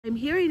I'm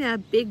here in a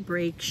big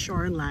break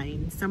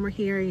shoreline, somewhere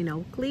here in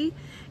Oakley,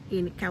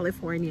 in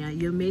California.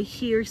 You may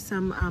hear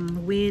some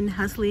wind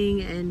hustling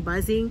and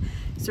buzzing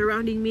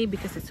surrounding me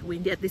because it's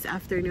windy at this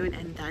afternoon,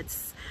 and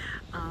that's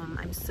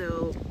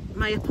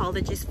my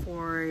apologies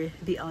for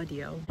the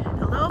audio.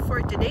 Hello,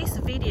 for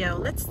today's video,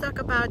 let's talk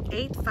about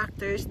 8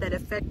 factors that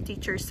affect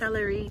teacher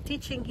salary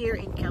teaching here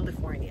in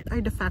California. What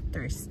are the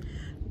factors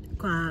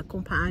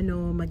kung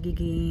paano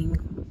magiging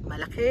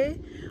malaki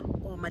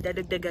o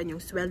madadagdagan yung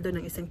sweldo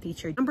ng isang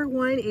teacher? Number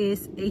 1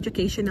 is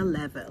educational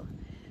level.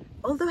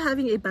 Although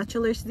having a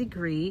bachelor's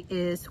degree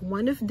is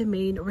one of the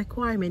main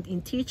requirements in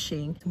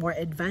teaching, more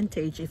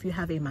advantage if you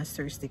have a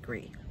master's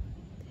degree.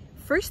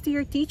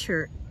 First-year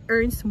teacher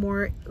earns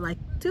more like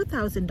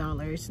 $2,000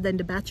 than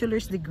the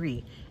bachelor's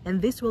degree,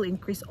 and this will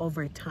increase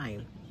over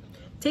time.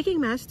 Taking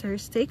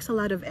master's takes a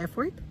lot of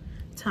effort,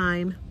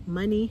 time,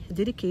 money,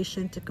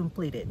 dedication to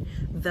complete it,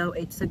 though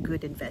it's a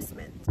good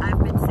investment.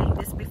 I've been saying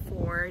this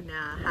before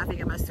na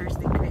having a master's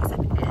degree is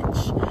an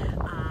edge,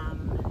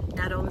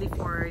 not only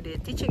for the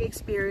teaching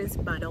experience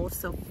but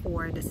also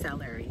for the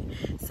salary.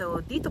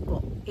 So dito po,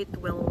 it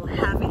will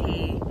have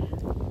a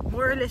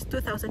more or less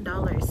 $2,000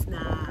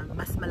 na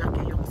mas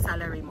malaki yung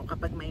salary mo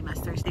kapag may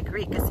master's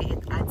degree kasi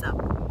it adds up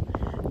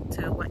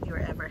to what you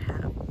ever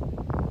have.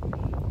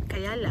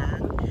 Kaya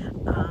lang,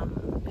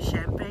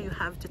 syempre, you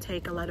have to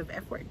take a lot of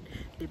effort,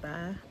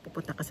 diba?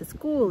 Pupunta ka sa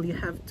school, you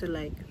have to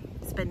like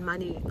spend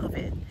money of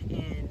it,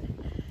 and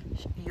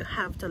you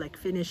have to like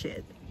finish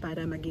it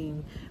para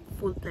maging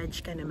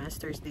full-fledged ka na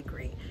master's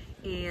degree.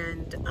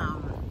 And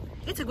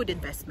it's a good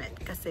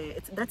investment kasi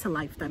that's a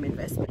lifetime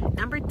investment.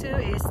 Number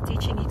 2 is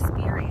teaching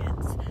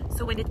experience.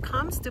 So when it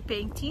comes to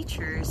paying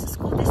teachers,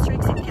 school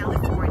districts in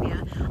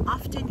California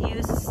often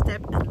use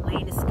step and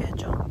lane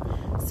schedule.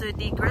 So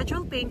the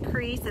gradual pay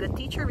increase that a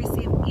teacher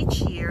receives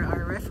each year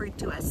are referred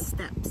to as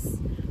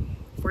steps.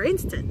 For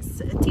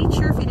instance, a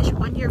teacher finished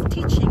 1 year of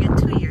teaching and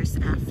 2 years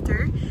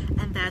after,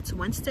 and that's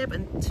 1 step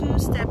and 2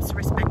 steps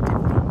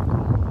respectively.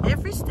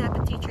 Every step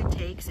a teacher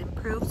takes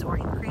improves or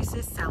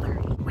increases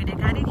salary. When I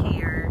got it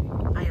here,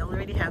 I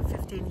already have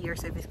 15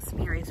 years of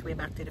experience way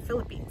back to the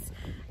Philippines.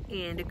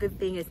 And the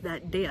good thing is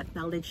that they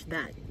acknowledge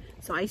that.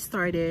 So I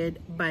started,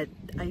 but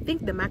I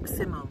think the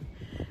maximum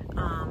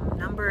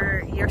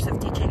number years of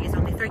teaching is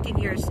only 13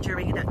 years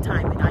during that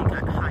time when I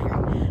got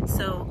hired.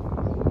 So,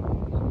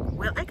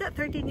 well, I got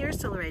 13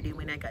 years already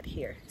when I got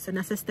here. So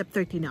nasa step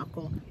 13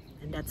 ako.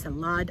 And that's a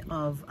lot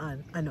of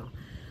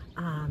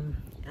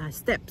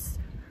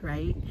steps,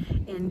 right?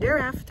 And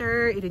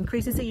thereafter, it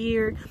increases a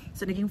year.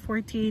 So naging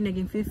 14,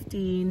 naging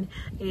 15.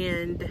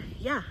 And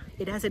yeah,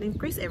 it has an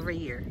increase every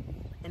year.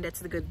 And that's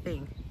the good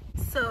thing.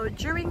 So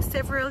during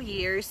several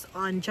years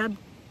on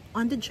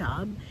the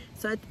job,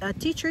 so a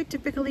teacher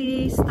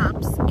typically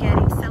stops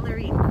getting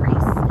salary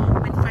increase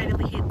when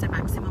finally hit the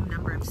maximum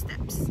number of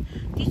steps.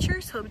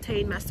 Teachers who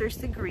obtain master's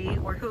degree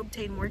or who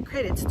obtain more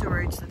credits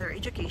towards their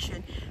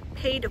education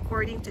paid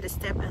according to the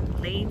step and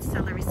lane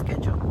salary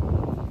schedule.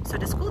 So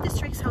the school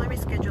district salary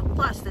schedule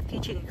plus the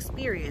teaching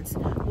experience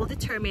will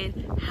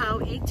determine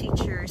how a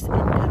teacher's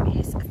income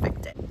is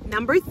affected.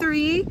 Number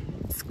 3,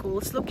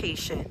 school's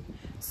location.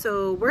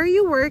 So where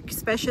you work,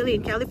 especially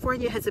in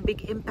California, has a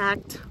big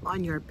impact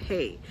on your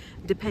pay.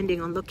 Depending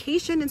on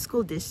location and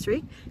school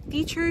district,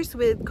 teachers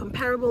with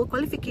comparable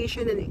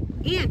qualification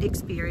and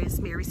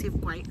experience may receive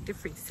quite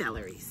different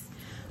salaries.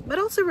 But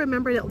also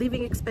remember that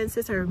living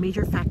expenses are a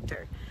major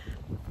factor,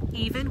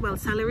 even while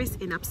salaries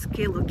in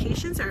upscale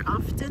locations are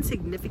often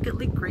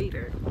significantly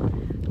greater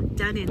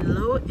than in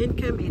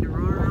low-income in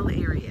rural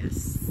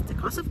areas. The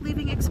cost of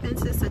living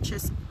expenses such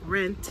as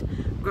rent,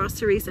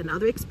 groceries, and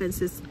other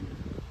expenses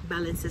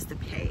balances the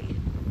pay.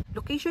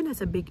 Location has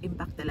a big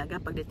impact talaga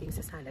pagdating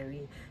sa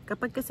salary.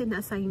 Kapag kasi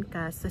na-assign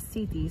ka sa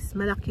cities,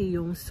 malaki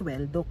yung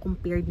sweldo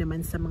compared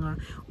naman sa mga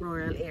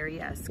rural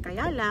areas.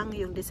 Kaya lang,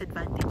 yung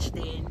disadvantage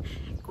din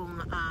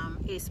kung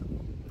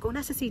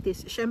nasa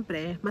cities,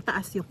 syempre,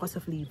 mataas yung cost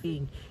of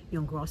living.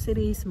 Yung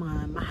groceries,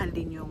 mahal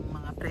din yung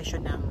mga presyo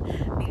ng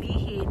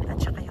bilihin,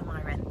 at saka yung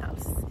mga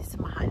rentals is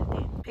mahal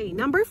din. Okay,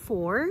 number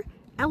 4,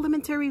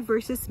 elementary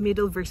versus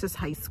middle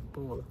versus high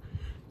school.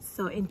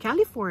 So in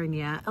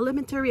California,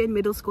 elementary and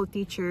middle school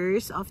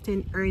teachers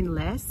often earn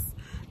less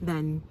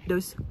than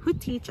those who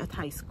teach at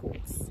high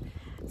schools.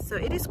 So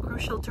it is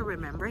crucial to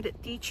remember that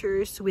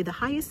teachers with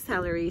the highest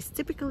salaries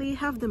typically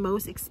have the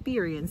most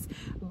experience,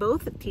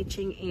 both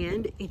teaching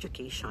and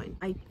education.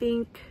 I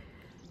think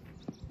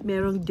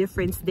merong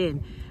difference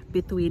din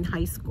between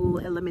high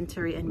school,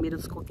 elementary, and middle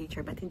school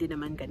teacher, but hindi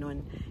naman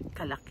ganun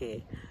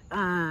kalaki.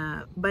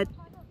 But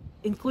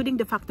including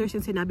the factors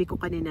yung sinabi ko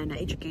kanina na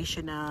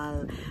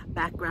educational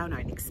background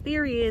or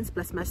experience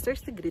plus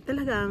master's degree,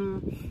 talagang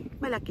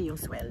malaki yung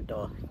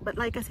sweldo. But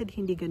like I said,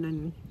 hindi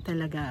ganun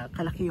talaga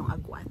kalaki yung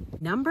agwat.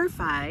 Number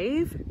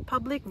 5,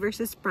 public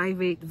versus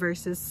private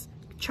versus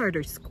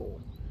charter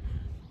school.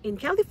 In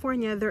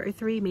California, there are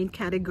 3 main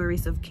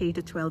categories of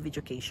K-12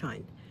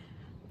 education.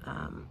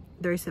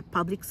 There's a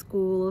public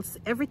schools.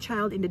 Every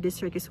child in the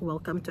district is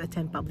welcome to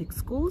attend public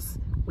schools,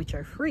 which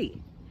are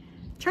free.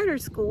 charter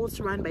schools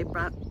run by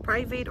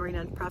private or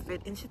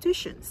non-profit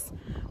institutions.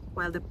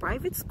 While the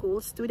private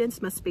schools, students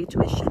must pay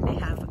tuition. They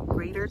have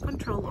greater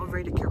control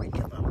over the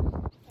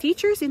curriculum.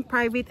 Teachers in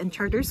private and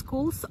charter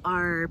schools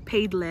are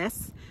paid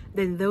less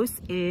than those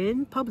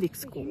in public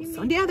schools.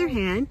 On the other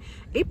hand,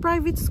 a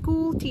private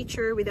school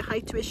teacher with a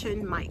high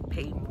tuition might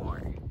pay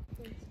more.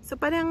 So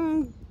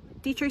parang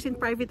teachers in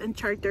private and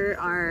charter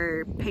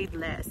are paid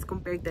less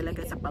compared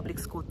talaga sa public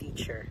school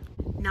teacher.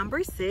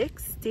 Number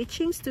 6,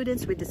 teaching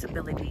students with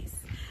disabilities.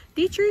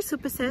 Teachers who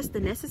possess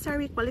the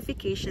necessary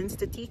qualifications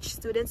to teach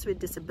students with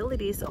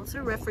disabilities, also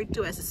referred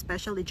to as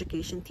special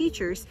education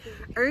teachers,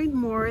 earn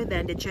more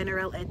than the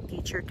general ed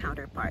teacher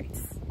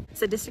counterparts.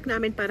 Sa district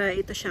namin, para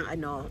ito siyang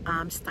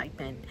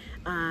stipend,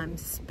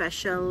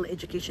 special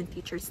education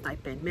teacher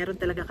stipend. Meron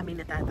talaga kami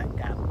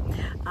natatanggap,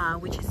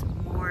 which is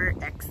more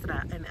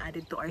extra and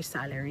added to our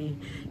salary.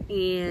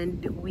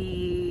 And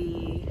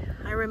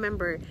I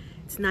remember,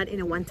 it's not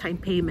in a one-time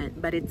payment,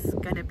 but it's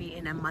gonna be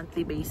in a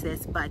monthly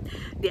basis, but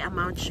the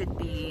amount should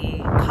be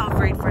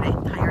covered for the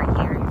entire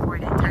year, for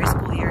the entire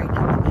school year.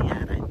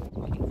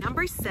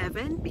 Number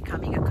 7,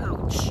 becoming a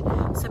coach.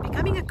 So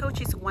becoming a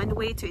coach is one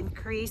way to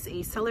increase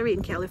a salary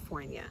in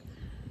California.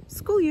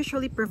 School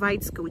usually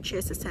provides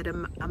coaches a set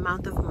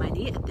amount of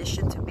money in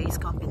addition to base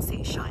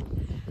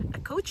compensation. A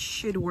coach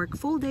should work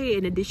full day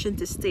in addition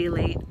to stay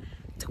late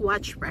to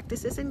watch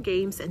practices and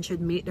games and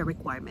should meet the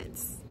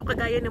requirements.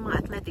 Kagaya ng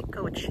mga athletic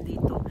coach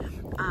dito,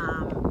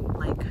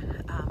 like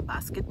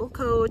basketball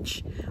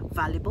coach,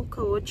 volleyball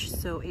coach.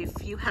 So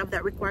if you have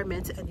that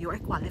requirement and you are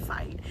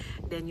qualified,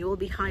 then you will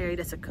be hired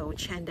as a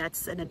coach, and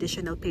that's an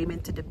additional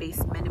payment to the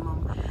base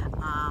minimum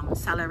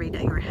salary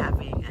that you're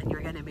having, and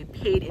you're gonna be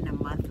paid in a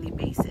monthly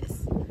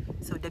basis.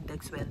 So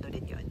dagdag sweldo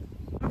din yun.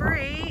 Number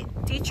 8,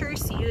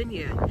 teachers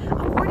union.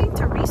 According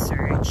to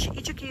research,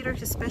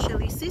 educators,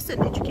 especially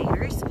seasoned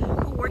educators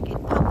who work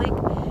in public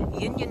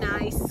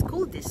unionized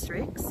school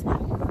districts,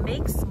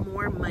 makes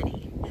more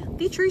money.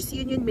 Teachers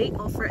union may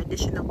offer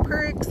additional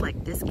perks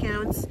like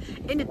discounts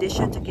in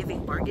addition to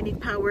giving bargaining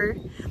power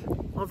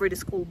over the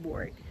school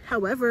board.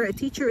 However, a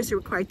teacher is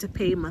required to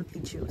pay monthly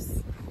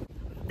dues.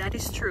 That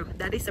is true.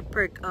 That is a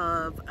perk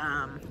of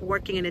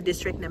working in a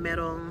district na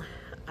merong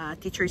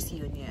teachers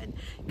union,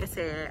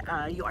 kasi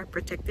you are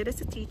protected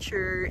as a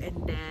teacher,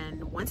 and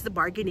then once the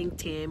bargaining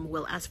team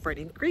will ask for an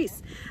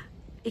increase,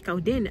 ikaw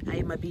din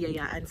ay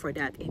mabiyayaan for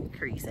that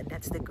increase. And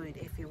that's the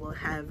good if you will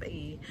have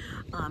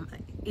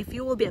if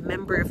you will be a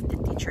member of the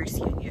teachers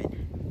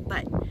union.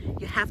 But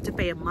you have to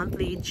pay a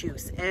monthly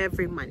dues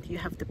every month. You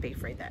have to pay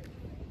for that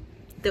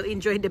to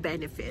enjoy the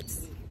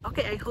benefits.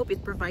 Okay, I hope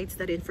it provides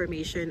that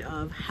information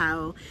of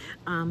how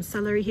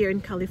salary here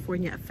in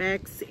California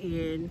affects.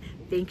 And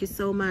thank you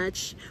so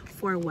much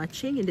for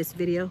watching in this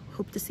video.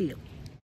 Hope to see you.